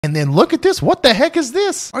And then look at this. What the heck is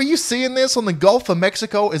this? Are you seeing this on the Gulf of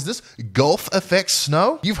Mexico? Is this Gulf effect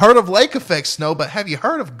snow? You've heard of lake effect snow, but have you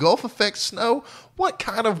heard of Gulf effect snow? What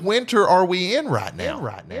kind of winter are we in right now?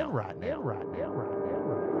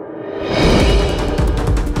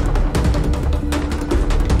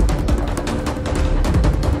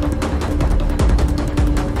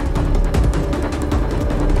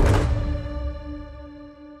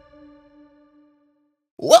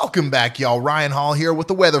 Welcome back, y'all. Ryan Hall here with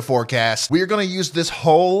the weather forecast. We are going to use this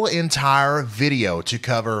whole entire video to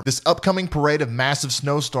cover this upcoming parade of massive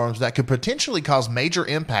snowstorms that could potentially cause major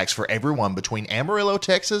impacts for everyone between Amarillo,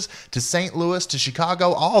 Texas, to St. Louis, to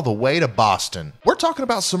Chicago, all the way to Boston. We're talking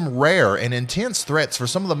about some rare and intense threats for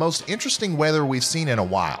some of the most interesting weather we've seen in a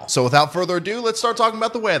while. So without further ado, let's start talking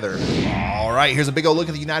about the weather. All right, here's a big old look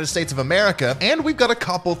at the United States of America, and we've got a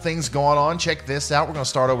couple things going on. Check this out. We're going to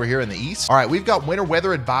start over here in the east. All right, we've got winter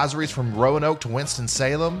weather advisories from Roanoke to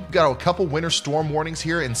Winston-Salem. We've got a couple winter storm warnings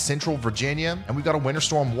here in central Virginia, and we've got a winter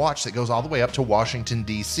storm watch that goes all the way up to Washington,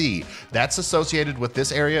 D.C. That's associated with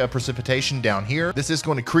this area of precipitation down here. This is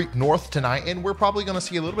going to creep north tonight, and we're probably going to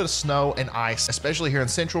see a little bit of snow and ice, especially here in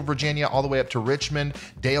central Virginia, all the way up to Richmond,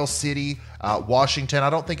 Dale City, Washington. I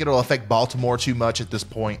don't think it'll affect Baltimore too much at this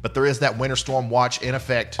point, but there is that winter storm watch in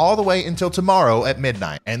effect all the way until tomorrow at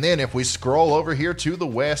midnight. And then if we scroll over here to the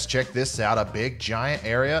west, check this out, a big giant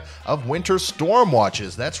area of winter storm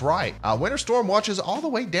watches. That's right. Winter storm watches all the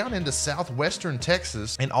way down into southwestern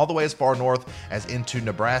Texas and all the way as far north as into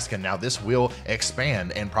Nebraska. Now this will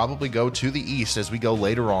expand and probably go to the east as we go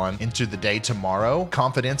later on into the day tomorrow.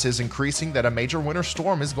 Confidence is increasing that a major winter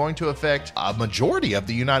storm is going to affect a majority of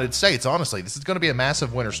the United States. Honestly, this is going to be a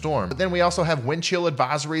massive winter storm. But then we also have wind chill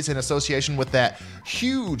advisories in association with that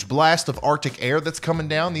huge blast of Arctic air that's coming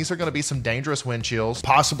down. These are going to be some dangerous wind chills,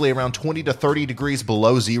 possibly around 20 to 30 degrees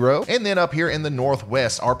below zero. And then up here in the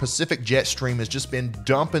northwest, our Pacific jet stream has just been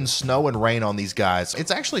dumping snow and rain on these guys.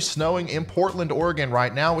 It's actually snowing in Portland, Oregon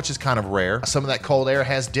right now, which is kind of rare. Some of that cold air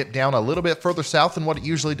has dipped down a little bit further south than what it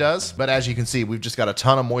usually does. But as you can see, we've just got a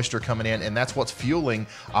ton of moisture coming in, and that's what's fueling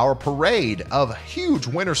our parade of huge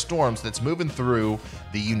winter storms that's moving through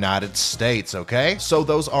the United States, okay? So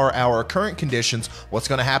those are our current conditions. What's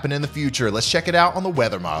going to happen in the future? Let's check it out on the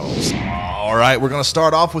weather models. All right, we're going to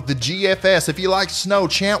start off with the GFS. If you like snow,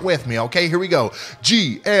 chant with me, okay? Here we go.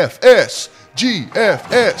 GFS,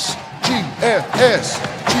 GFS, GFS,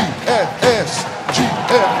 GFS, GFS,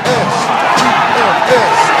 GFS,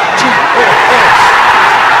 GFS.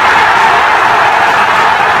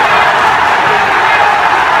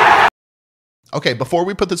 Okay, before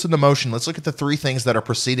we put this into motion, let's look at the three things that are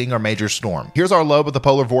preceding our major storm. Here's our lobe of the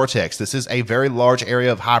polar vortex. This is a very large area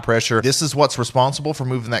of high pressure. This is what's responsible for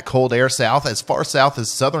moving that cold air south, as far south as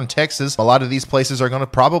southern Texas. A lot of these places are going to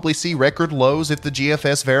probably see record lows if the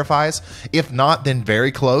GFS verifies. If not, then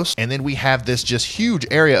very close. And then we have this just huge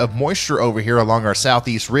area of moisture over here along our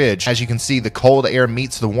southeast ridge. As you can see, the cold air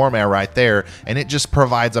meets the warm air right there, and it just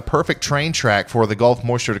provides a perfect train track for the Gulf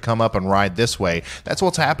moisture to come up and ride this way. That's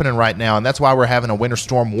what's happening right now, and that's why we're having a winter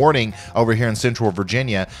storm warning over here in central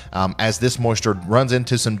Virginia as this moisture runs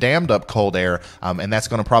into some dammed up cold air, and that's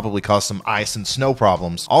going to probably cause some ice and snow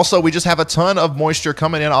problems. Also, we just have a ton of moisture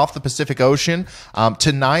coming in off the Pacific Ocean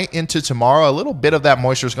tonight into tomorrow. A little bit of that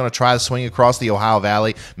moisture is going to try to swing across the Ohio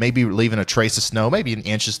Valley, maybe leaving a trace of snow, maybe an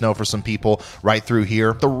inch of snow for some people right through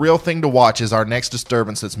here. The real thing to watch is our next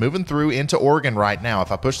disturbance that's moving through into Oregon right now.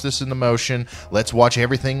 If I push this into motion, let's watch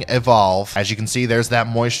everything evolve. As you can see, there's that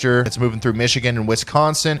moisture. It's moving through Michigan and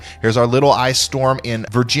Wisconsin. Here's our little ice storm in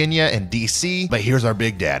Virginia and DC, but here's our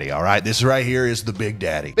big daddy, all right? This right here is the big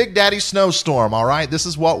daddy. Big daddy snowstorm, all right? This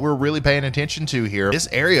is what we're really paying attention to here. This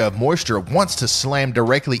area of moisture wants to slam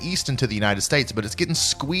directly east into the United States, but it's getting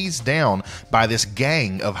squeezed down by this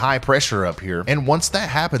gang of high pressure up here. And once that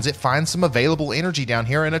happens, it finds some available energy down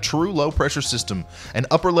here in a true low pressure system, an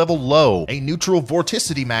upper level low, a neutral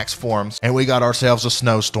vorticity max forms, and we got ourselves a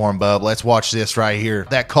snowstorm, bub. Let's watch this right here.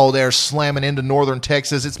 That cold air slamming into northern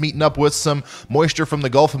Texas. It's meeting up with some moisture from the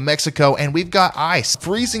Gulf of Mexico, and we've got ice,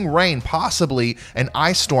 freezing rain, possibly an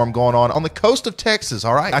ice storm going on the coast of Texas.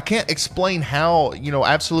 All right, I can't explain how,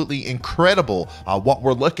 absolutely incredible what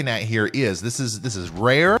we're looking at here is. This is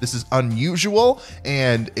rare, this is unusual,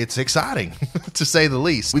 and it's exciting to say the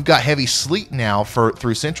least. We've got heavy sleet now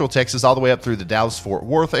through central Texas all the way up through the Dallas-Fort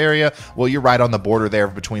Worth area. Well, you're right on the border there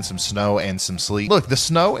between some snow and some sleet. Look, the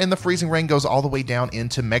snow and the freezing rain goes all the way down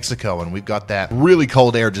into Mexico, and we've got that really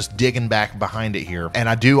cold air just digging back behind it here. And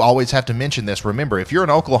I do always have to mention this. Remember, if you're in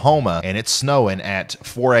Oklahoma and it's snowing at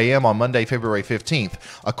 4 a.m. on Monday, February 15th,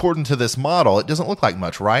 according to this model, it doesn't look like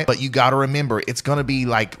much, right? But you got to remember, it's going to be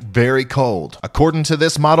like very cold. According to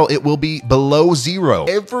this model, it will be below zero.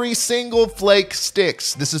 Every single flake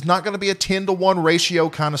sticks. This is not going to be a 10-to-1 ratio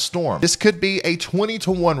kind of storm. This could be a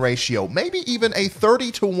 20-to-1 ratio, maybe even a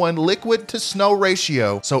 30-to-1 liquid to snow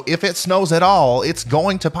ratio. So if it snows at all, it's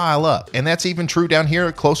going to pile up. And that's even true down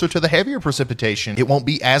here closer to the heavier precipitation. It won't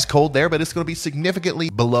be as cold there, but it's going to be significantly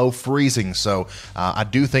below freezing. So I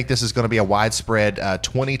do think this is going to be a widespread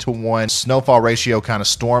 20-to-1 snowfall ratio kind of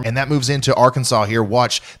storm. And that moves into Arkansas here.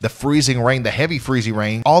 Watch the freezing rain, the heavy freezing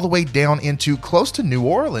rain, all the way down into close to New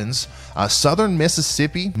Orleans, southern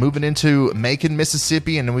Mississippi, moving into Macon,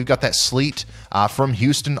 Mississippi. And then we've got that sleet from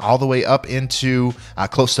Houston all the way up into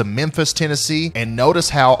close to Memphis, Tennessee. And notice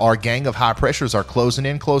how our gang of high pressures are closing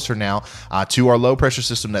in closer now to our low pressure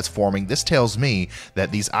system that's forming. This tells me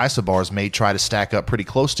that these isobars may try to stack up pretty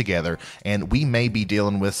close together, and we may be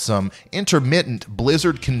dealing with some intermittent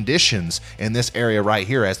blizzard conditions in this area right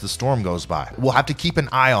here as the storm goes by. We'll have to keep an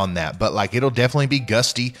eye on that, but like it'll definitely be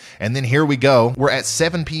gusty. And then here we go. We're at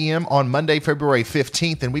 7 p.m. on Monday, February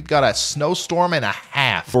 15th, and we've got a snowstorm and a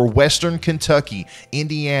half for western Kentucky,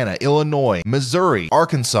 Indiana, Illinois, Missouri,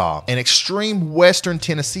 Arkansas, and extreme western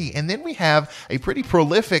Tennessee. And then we have a pretty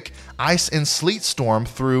prolific ice and sleet storm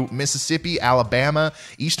through Mississippi, Alabama,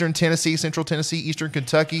 eastern Tennessee, central Tennessee, eastern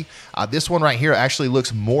Kentucky. This one right here actually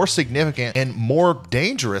looks more significant and more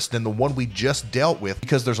dangerous than the one we just dealt with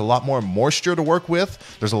because there's a lot more moisture to work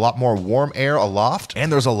with. There's a lot more warm air aloft,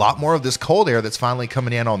 and there's a lot more of this cold air that's finally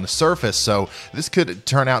coming in on the surface. So this could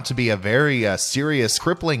turn out to be a very serious,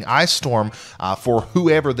 crippling ice storm for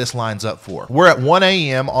whoever this lines up for. We're at 1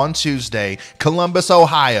 a.m. on Tuesday. Columbus,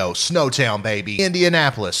 Ohio, Snowtown, baby.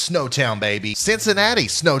 Indianapolis, Snowtown, baby. Cincinnati,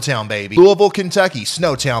 Snowtown, baby. Louisville, Kentucky,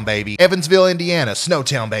 Snowtown, baby. Evansville, Indiana,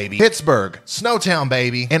 Snowtown, baby. Pittsburgh, Snowtown,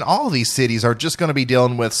 baby. And all these cities are just going to be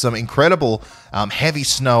dealing with some incredible heavy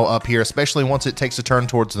snow up here, especially once it takes a turn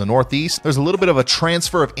towards the northeast. There's a little bit of a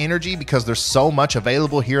transfer of energy because there's so much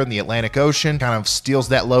available here in the Atlantic Ocean, kind of steals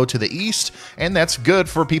that low to the east, and that's good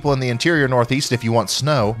for people in the interior northeast if you want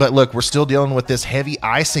snow. But look, we're still dealing with this heavy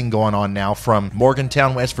icing going on now from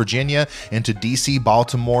Morgantown, West Virginia into DC,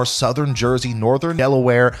 Baltimore, southern Jersey, northern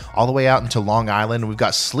Delaware, all the way out into Long Island. We've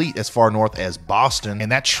got sleet as far north as Boston,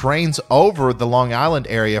 and that trains over the Long Island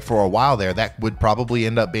area for a while there. That would probably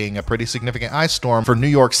end up being a pretty significant ice storm for New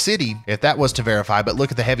York City if that was to verify. But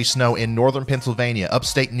look at the heavy snow in northern Pennsylvania,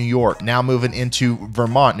 upstate New York, now moving into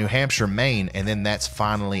Vermont, New Hampshire, Maine, and then that's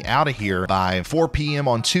finally out of here by 4 p.m.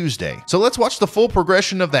 on Tuesday. So let's watch the full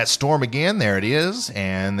progression of that storm again. There it is,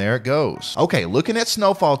 and there it goes. Okay, looking at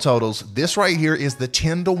snowfall totals, this right here is the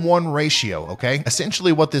 10-to-1 ratio, okay?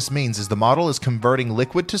 Essentially what this means is the model is converting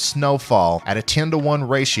liquid to snowfall at a 10-to-1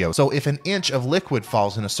 ratio. So if an inch of liquid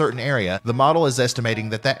falls in a certain area, the model is estimating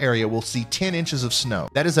that that area will see 10 inches of snow.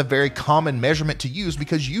 That is a very common measurement to use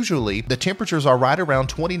because usually the temperatures are right around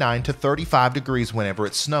 29 to 35 degrees whenever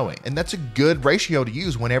it's snowing. And that's a good ratio to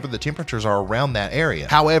use whenever the temperatures are around that area.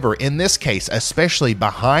 However, in this case, especially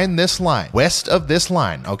behind this line, west of this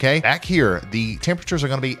line, okay, back here, the temperatures are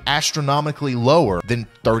going to be astronomically lower than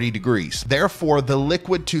 30 degrees. Therefore, the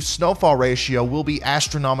liquid to snowfall ratio will be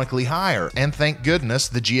astronomically higher. And thank goodness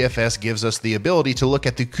the GFS gives us the ability to look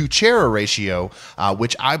at the Kuchera ratio,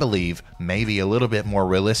 which I believe may be a little bit more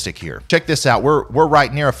realistic here. Check this out. We're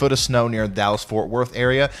right near a foot of snow near the Dallas-Fort Worth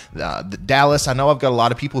area. Dallas, I know I've got a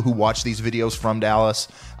lot of people who watch these videos from Dallas.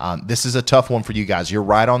 This is a tough one for you guys. You're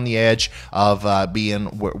right on the edge of being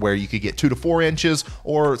where you could get 2 to 4 inches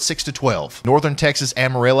or 6 to 12. Northern Texas,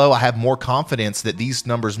 Amarillo, I have more confidence that these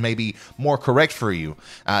numbers may be more correct for you.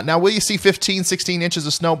 Now, will you see 15, 16 inches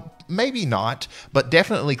of snow? Maybe not, but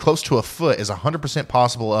definitely close to a foot is 100%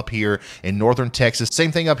 possible up here in northern Texas.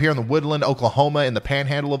 Same thing up here in the Woodland, Oklahoma, in the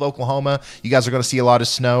panhandle of Oklahoma. You guys are going to see a lot of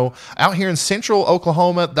snow. Out here in central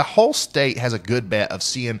Oklahoma, the whole state has a good bet of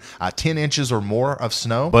seeing 10 inches or more of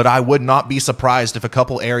snow, but I would not be surprised if a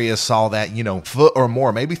couple areas saw that, you know, foot or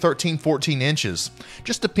more, maybe 13, 14 inches.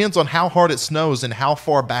 Just depends on how hard it snows and how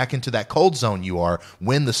far back into that cold zone you are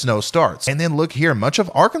when the snow starts. And then look here, much of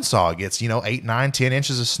Arkansas gets, 8, 9, 10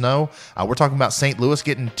 inches of snow. We're talking about St. Louis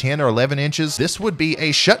getting 10 or 11 inches. This would be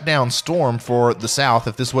a shutdown storm for the South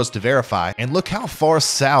if this was to verify. And look how far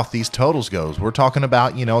south these totals goes. We're talking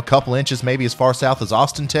about, a couple inches, maybe as far south as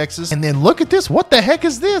Austin, Texas. And then look at this. What the heck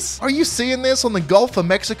is this? Are you seeing this on the Gulf of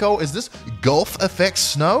Mexico? Is this Gulf effect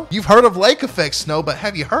snow? You've heard of lake effect snow, but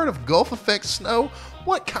have you heard of Gulf effect snow?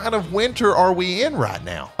 what kind of winter are we in right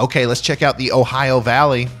now? Okay, let's check out the Ohio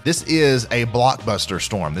Valley. This is a blockbuster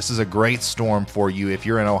storm. This is a great storm for you if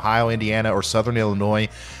you're in Ohio, Indiana, or Southern Illinois,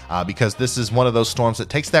 because this is one of those storms that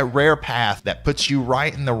takes that rare path that puts you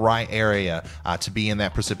right in the right area to be in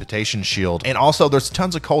that precipitation shield. And also, there's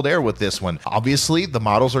tons of cold air with this one. Obviously, the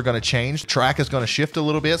models are going to change. The track is going to shift a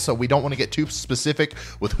little bit, so we don't want to get too specific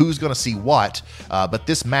with who's going to see what, but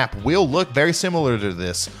this map will look very similar to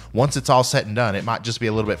this once it's all said and done. It might just be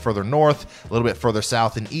a little bit further north, a little bit further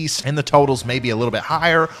south and east, and the totals may be a little bit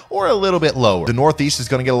higher or a little bit lower. The Northeast is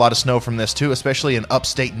going to get a lot of snow from this too, especially in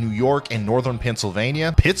upstate New York and northern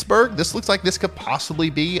Pennsylvania. Pittsburgh, this looks like this could possibly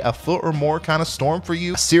be a foot or more kind of storm for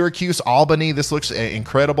you. Syracuse, Albany, this looks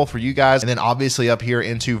incredible for you guys. And then obviously up here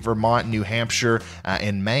into Vermont, New Hampshire,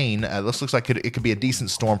 and Maine, this looks like it could be a decent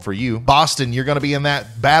storm for you. Boston, you're going to be in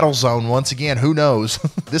that battle zone once again. Who knows?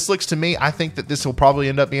 This looks to me, I think that this will probably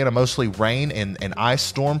end up being a mostly rain and ice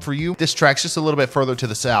storm for you. This track's just a little bit further to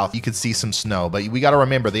the south. You could see some snow, but we got to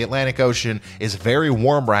remember the Atlantic Ocean is very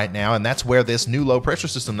warm right now, and that's where this new low pressure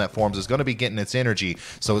system that forms is going to be getting its energy.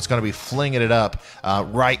 So it's going to be flinging it up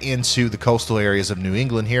right into the coastal areas of New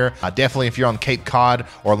England here. Definitely if you're on Cape Cod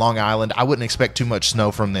or Long Island, I wouldn't expect too much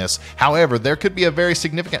snow from this. However, there could be a very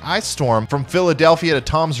significant ice storm from Philadelphia to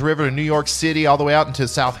Toms River to New York City, all the way out into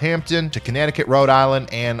Southampton to Connecticut, Rhode Island,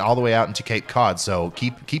 and all the way out into Cape Cod. So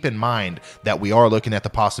keep in mind that we are looking at the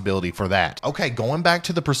possibility for that. Okay, going back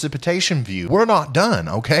to the precipitation view, we're not done,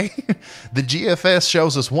 okay? The GFS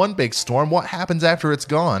shows us one big storm. What happens after it's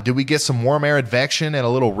gone? Do we get some warm air advection and a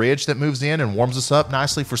little ridge that moves in and warms us up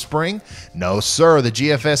nicely for spring? No, sir. The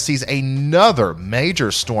GFS sees another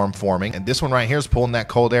major storm forming, and this one right here is pulling that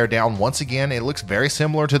cold air down once again. It looks very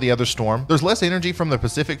similar to the other storm. There's less energy from the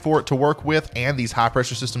Pacific for it to work with, and these high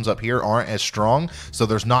pressure systems up here aren't as strong, so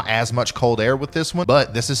there's not as much cold air with this one,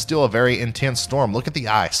 but this is still a very intense storm. Look at the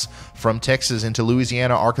ice from Texas into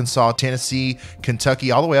Louisiana, Arkansas, Tennessee,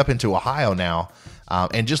 Kentucky, all the way up into Ohio now.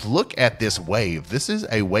 And just look at this wave. This is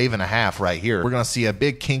a wave and a half right here. We're going to see a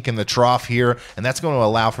big kink in the trough here, and that's going to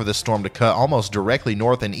allow for this storm to cut almost directly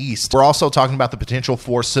north and east. We're also talking about the potential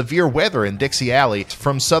for severe weather in Dixie Alley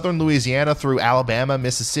from southern Louisiana through Alabama,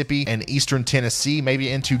 Mississippi, and eastern Tennessee, maybe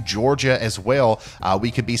into Georgia as well.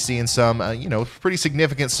 We could be seeing some, pretty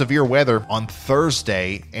significant severe weather on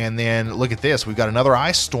Thursday. And then look at this. We've got another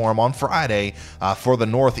ice storm on Friday for the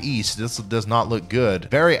Northeast. This does not look good.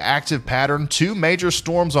 Very active pattern. Two major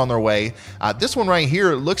storms on their way. This one right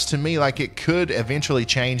here looks to me like it could eventually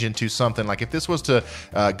change into something like if this was to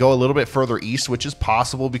go a little bit further east, which is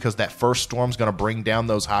possible because that first storm is going to bring down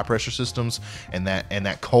those high pressure systems, and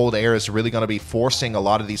that cold air is really going to be forcing a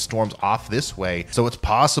lot of these storms off this way. So it's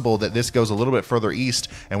possible that this goes a little bit further east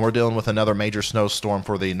and we're dealing with another major snowstorm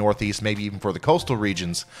for the Northeast, maybe even for the coastal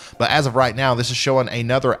regions. But as of right now, this is showing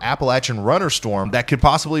another Appalachian runner storm that could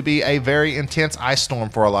possibly be a very intense ice storm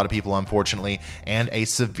for a lot of people, unfortunately, and a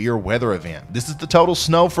severe weather event. This is the total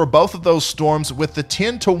snow for both of those storms with the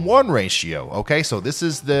 10-to-1 ratio. Okay, so this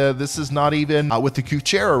is not even with the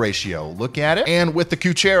Kuchera ratio. Look at it, and with the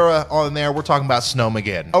Kuchera on there, we're talking about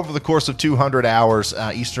Snowmageddon. Over the course of 200 hours,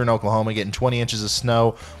 eastern Oklahoma getting 20 inches of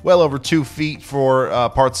snow, well over 2 feet for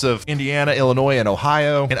parts of Indiana, Illinois, and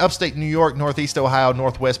Ohio, and upstate New York, northeast Ohio,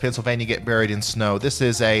 northwest Pennsylvania get buried in snow. This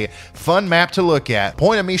is a fun map to look at.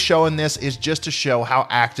 Point of me showing this is just to show how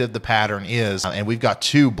active the pattern is. And we've got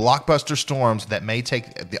two blockbuster storms that may take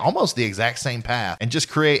almost the exact same path and just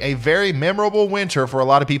create a very memorable winter for a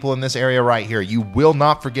lot of people in this area right here. You will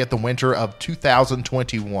not forget the winter of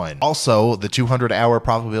 2021. Also, the 200-hour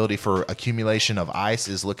probability for accumulation of ice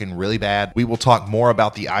is looking really bad. We will talk more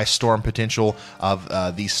about the ice storm potential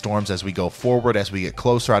of these storms as we go forward, as we get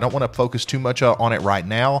closer. I don't want to focus too much on it right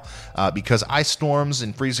now because ice storms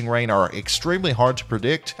and freezing rain are extremely hard to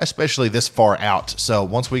predict, especially this far out. So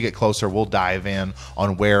once we get closer, we'll dive in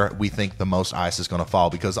on where we think the most ice is going to fall,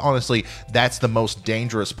 because honestly, that's the most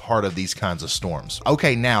dangerous part of these kinds of storms.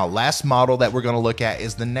 Okay, now last model that we're going to look at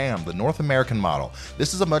is the NAM, the North American model.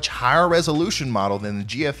 This is a much higher resolution model than the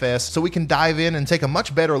GFS, so we can dive in and take a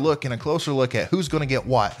much better look and a closer look at who's going to get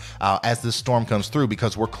what as this storm comes through,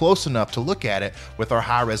 because we're close enough to look at it with our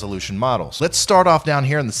high resolution models. Let's start off down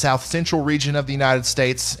here in the south central region of the United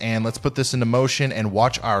States, and let's put this into motion and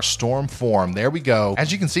watch our storm form. There we go.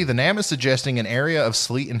 As you can see, the NAM is suggesting causing an area of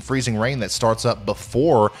sleet and freezing rain that starts up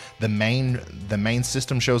before the main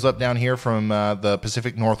system shows up down here from the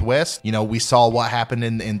Pacific Northwest. You know, we saw what happened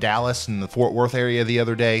in Dallas and the Fort Worth area the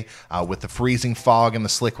other day with the freezing fog and the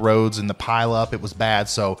slick roads and the pileup. It was bad,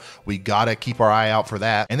 so we gotta keep our eye out for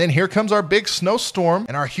that. And then here comes our big snowstorm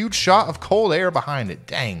and our huge shot of cold air behind it.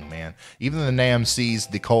 Dang, man. Even the NAM sees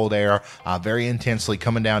the cold air very intensely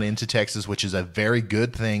coming down into Texas, which is a very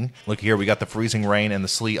good thing. Look here, we got the freezing rain and the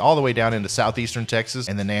sleet all the way down into southeastern Texas,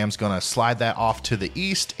 and the NAM's gonna slide that off to the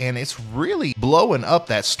east, and it's really blowing up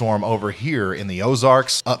that storm over here in the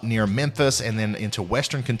Ozarks, up near Memphis, and then into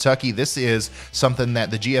western Kentucky. This is something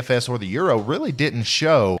that the GFS or the Euro really didn't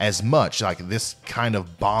show as much, like this kind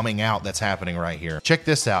of bombing out that's happening right here. Check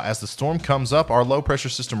this out. As the storm comes up, our low pressure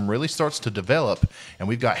system really starts to develop, and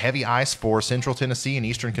we've got heavy ice for central Tennessee and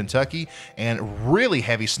eastern Kentucky, and really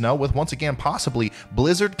heavy snow with, once again, possibly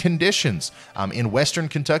blizzard conditions in western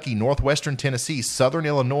Kentucky, northwestern Tennessee, southern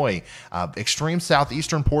Illinois, extreme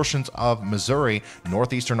southeastern portions of Missouri,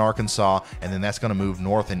 northeastern Arkansas, and then that's going to move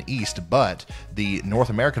north and east. But the North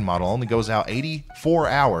American model only goes out 84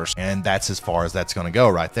 hours, and that's as far as that's going to go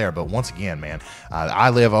right there. But once again, man, I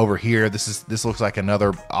live over here. This looks like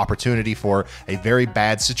another opportunity for a very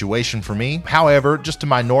bad situation for me. However, just to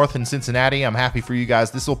my north in Cincinnati, I'm happy for you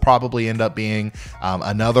guys. This will probably end up being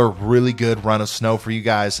another really good run of snow for you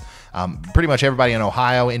guys. Pretty much everybody in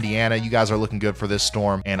Ohio, Indiana, you guys are looking good for this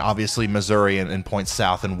storm, and obviously Missouri and points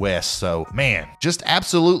south and west. So man, just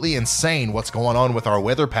absolutely insane what's going on with our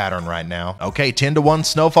weather pattern right now. Okay, 10-to-1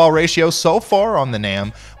 snowfall ratio so far on the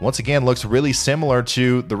NAM. Once again, looks really similar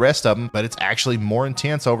to the rest of them, but it's actually more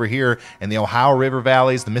intense over here in the Ohio River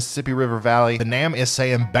valleys, the Mississippi River Valley. The NAM is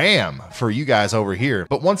saying bam for you guys over here.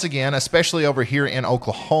 But once again, especially over here in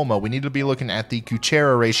Oklahoma, we need to be looking at the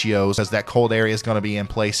Kuchera ratios, as that cold area is going to be in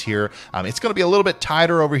place here. It's going to be a little bit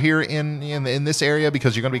tighter over here in this area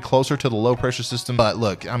because you're going to be closer to the low pressure system. But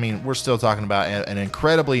look, I mean, we're still talking about an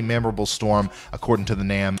incredibly memorable storm according to the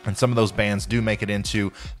NAM, and some of those bands do make it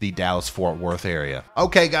into the Dallas-Fort Worth area.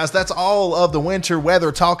 Okay, guys, that's all of the winter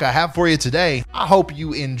weather talk I have for you today. I hope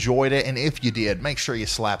you enjoyed it, and if you did, make sure you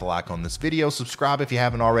slap a like on this video, subscribe if you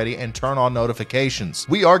haven't already, and turn on notifications.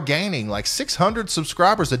 We are gaining like 600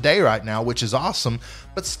 subscribers a day right now, which is awesome,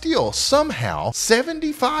 but still, somehow,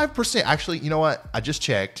 75%, actually, you know what? I just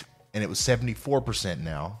checked, and it was 74%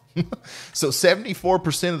 now. So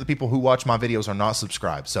 74% of the people who watch my videos are not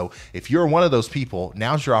subscribed. So if you're one of those people,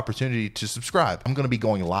 now's your opportunity to subscribe. I'm going to be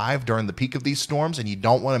going live during the peak of these storms, and you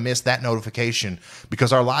don't want to miss that notification,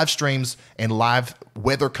 because our live streams and live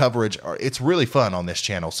weather coverage it's really fun on this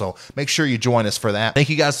channel. So make sure you join us for that. Thank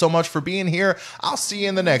you guys so much for being here. I'll see you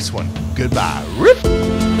in the next one. Goodbye.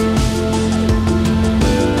 Rip.